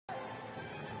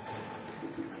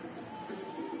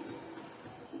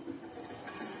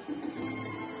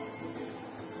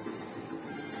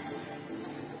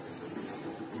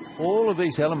all of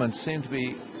these elements seem to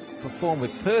be performed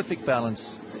with perfect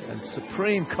balance and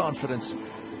supreme confidence.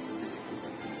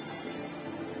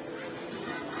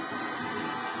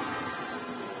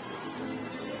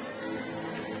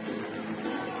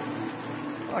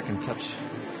 I can touch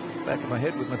the back of my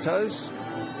head with my toes.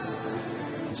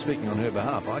 I'm speaking on her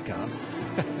behalf, I can't.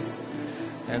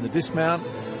 And the dismount.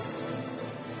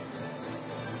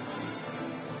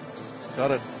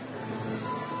 Got it.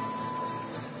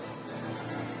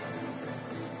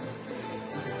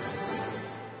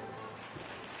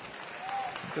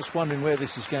 Just wondering where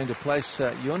this is going to place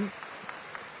Yun.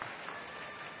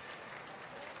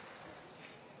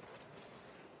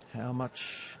 How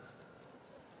much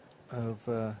of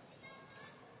the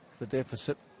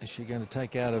deficit is she going to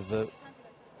take out of the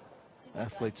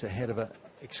athletes ahead of her,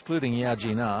 excluding Yao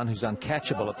Jinan, who's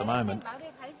uncatchable at the moment?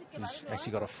 He's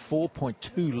actually got a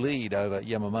 4.2 lead over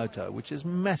Yamamoto, which is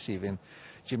massive in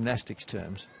gymnastics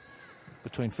terms,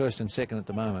 between first and second at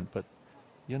the moment. But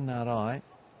Yun Narai,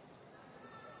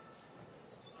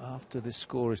 after this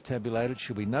score is tabulated,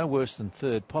 she'll be no worse than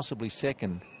third, possibly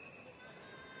second,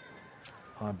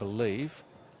 I believe.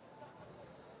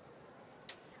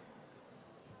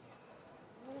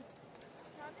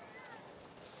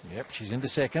 Yep, she's into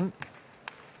second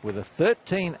with a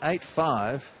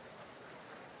 13.85.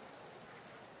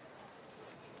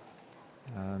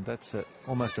 And that's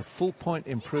almost a full point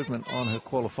improvement on her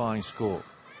qualifying score.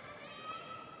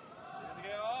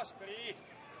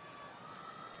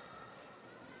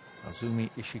 Azumi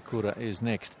Ishikura is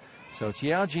next. So it's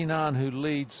Yao Jinan who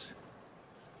leads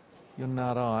Yun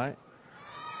Narai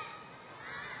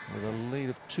with a lead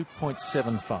of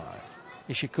 2.75.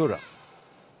 Ishikura.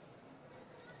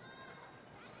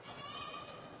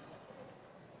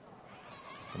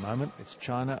 At the moment, it's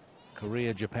China,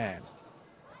 Korea, Japan.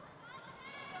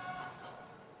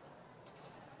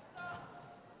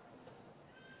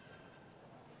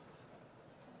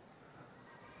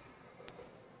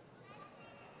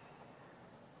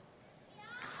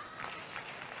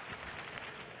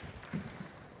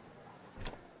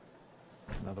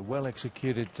 Another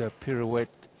well-executed pirouette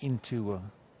into a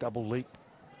double leap.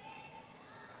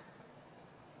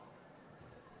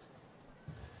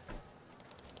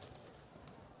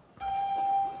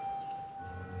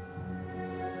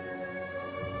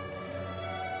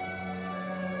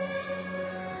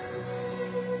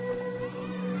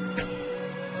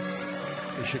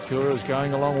 Ishikura is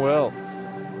going along well.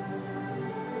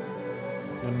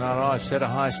 Yun Narai set a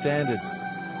high standard.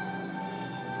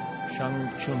 Shang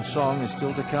Chun Song is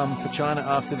still to come for China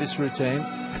after this routine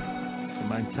to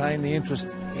maintain the interest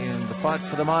in the fight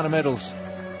for the minor medals.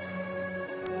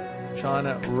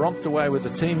 China romped away with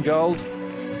the team gold,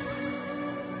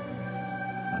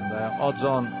 and they are odds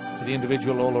on for the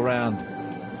individual all around.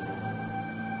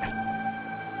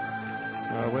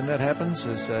 So when that happens,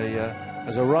 as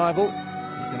a rival,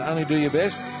 you can only do your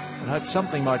best and hope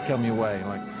something might come your way,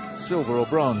 like silver or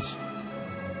bronze.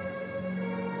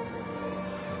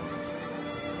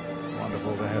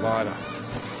 Wonderful to have either.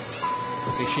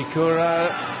 Ishikura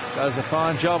does a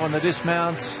fine job on the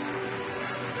dismount.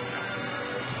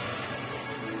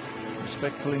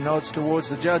 Respectfully nods towards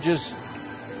the judges.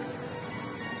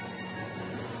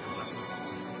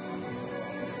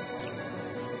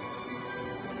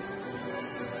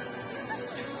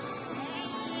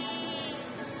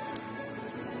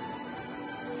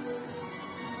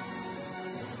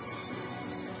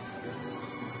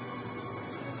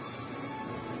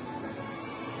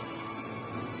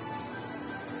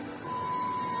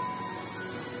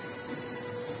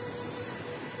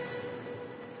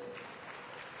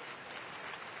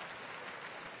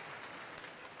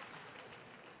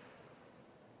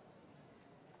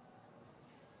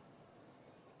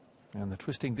 And the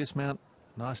twisting dismount,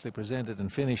 nicely presented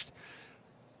and finished.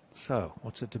 So,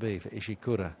 what's it to be for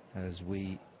Ishikura as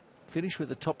we finish with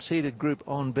the top-seeded group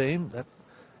on beam? That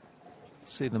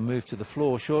see them move to the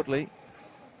floor shortly.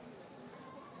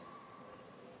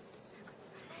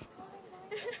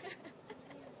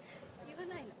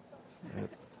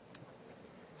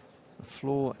 The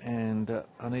floor and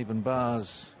uneven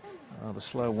bars are the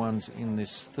slow ones in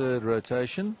this third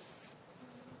rotation.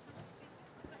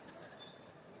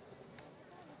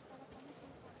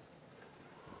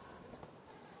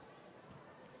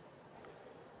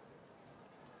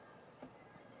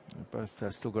 Both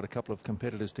still got a couple of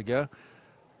competitors to go.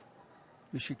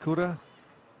 Ishikura.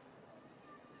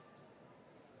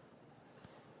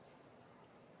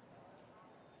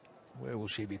 Where will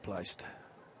she be placed?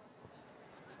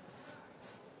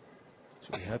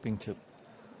 She'll be hoping to be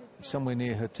somewhere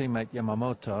near her teammate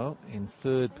Yamamoto in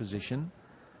third position.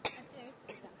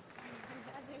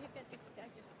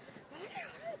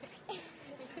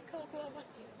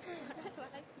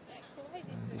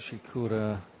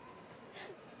 Ishikura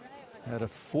had a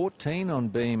 14 on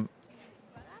beam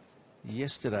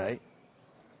yesterday.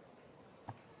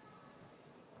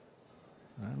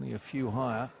 Only a few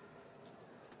higher.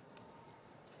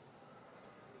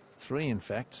 3 in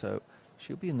fact, so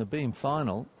she'll be in the beam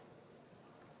final.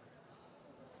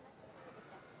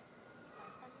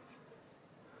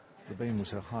 The beam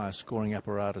was her highest scoring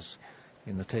apparatus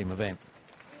in the team event.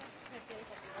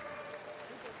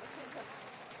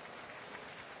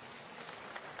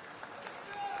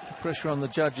 The pressure on the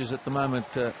judges at the moment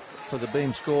for the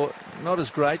beam score, not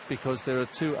as great because there are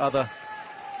two other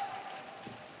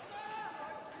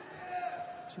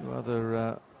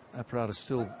apparatus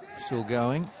still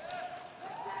going.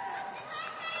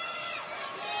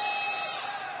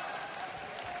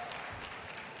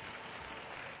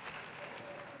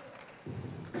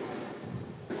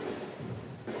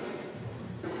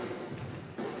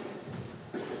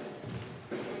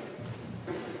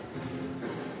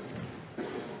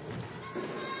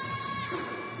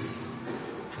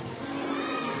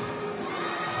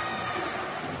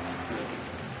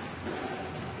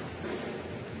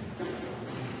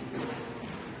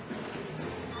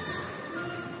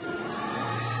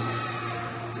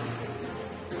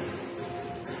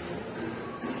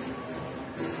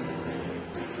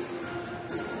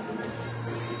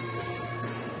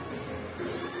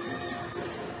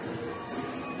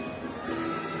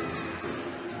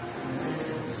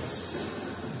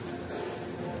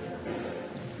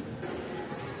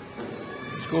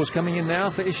 Scores coming in now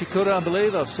for Ishikura, I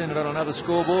believe. I've seen it on another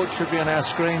scoreboard. Should be on our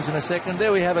screens in a second.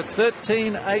 There we have it,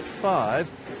 13.85.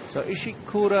 So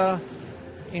Ishikura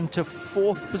into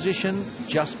 4th position,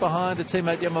 just behind her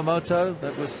teammate Yamamoto.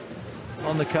 That was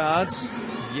on the cards.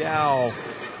 Yao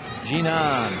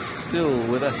Jinan still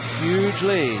with a huge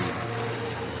lead.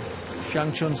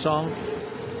 Shang Chun Song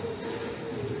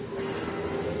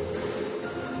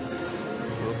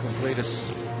will complete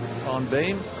us on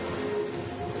beam.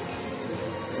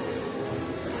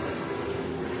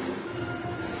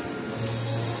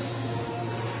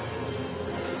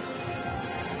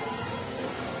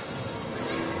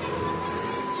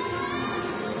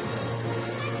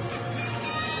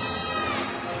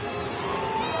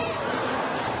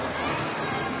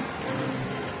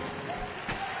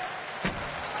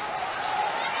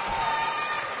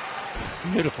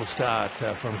 Beautiful start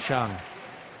from Shang.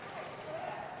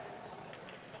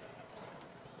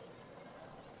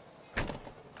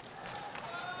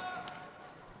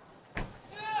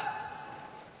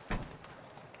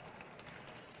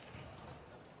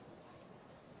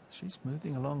 She's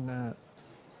moving along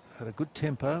at a good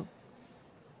tempo.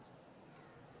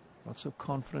 Lots of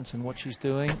confidence in what she's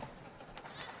doing.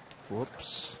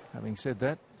 Whoops. Having said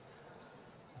that,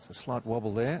 it's a slight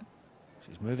wobble there.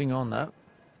 She's moving on though.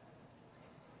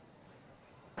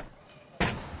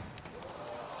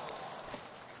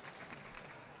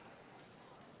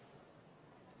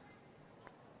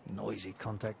 Noisy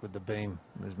contact with the beam.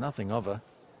 There's nothing of her.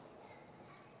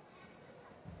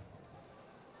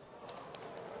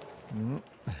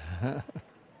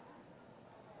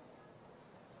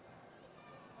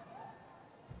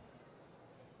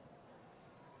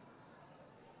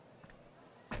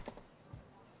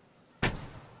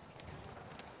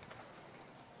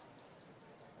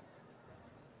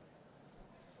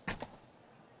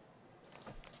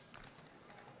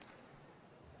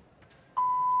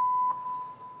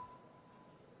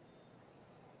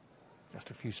 Just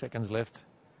a few seconds left.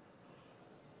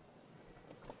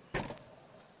 And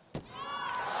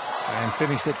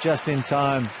finished it just in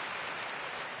time.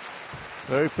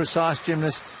 Very precise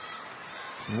gymnast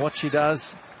in what she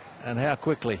does and how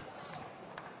quickly.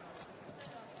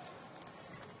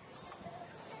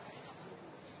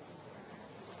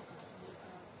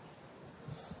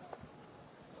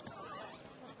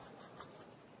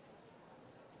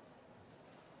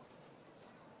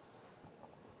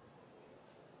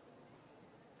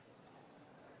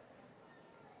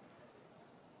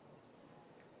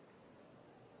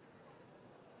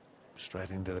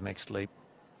 Straight into the next leap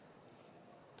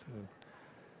to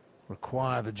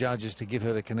require the judges to give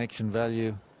her the connection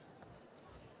value.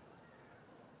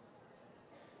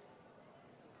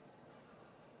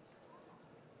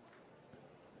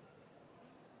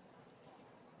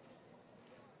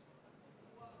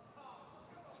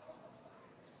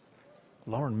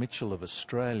 Lauren Mitchell of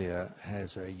Australia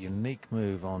has a unique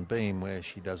move on beam where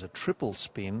she does a triple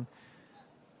spin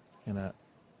in a